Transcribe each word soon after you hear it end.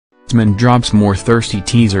Taemin drops more thirsty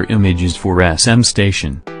teaser images for SM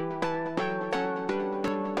Station.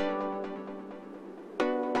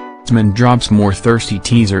 Taemin drops more thirsty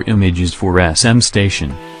teaser images for SM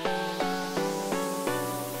Station.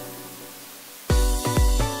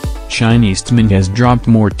 SHINee Taemin has dropped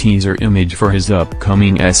more teaser image for his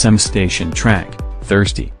upcoming SM Station track,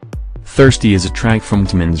 Thirsty. Thirsty is a track from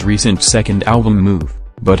Taemin's recent second album Move,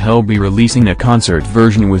 but he'll be releasing a concert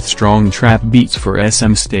version with strong trap beats for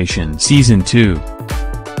SM Station Season 2.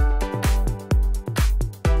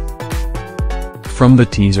 From the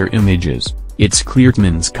teaser images, it's clear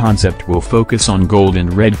Taemin's concept will focus on gold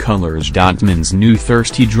and red colors. Taemin's new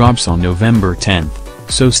Thirsty drops on November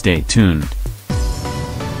 10th, so stay tuned.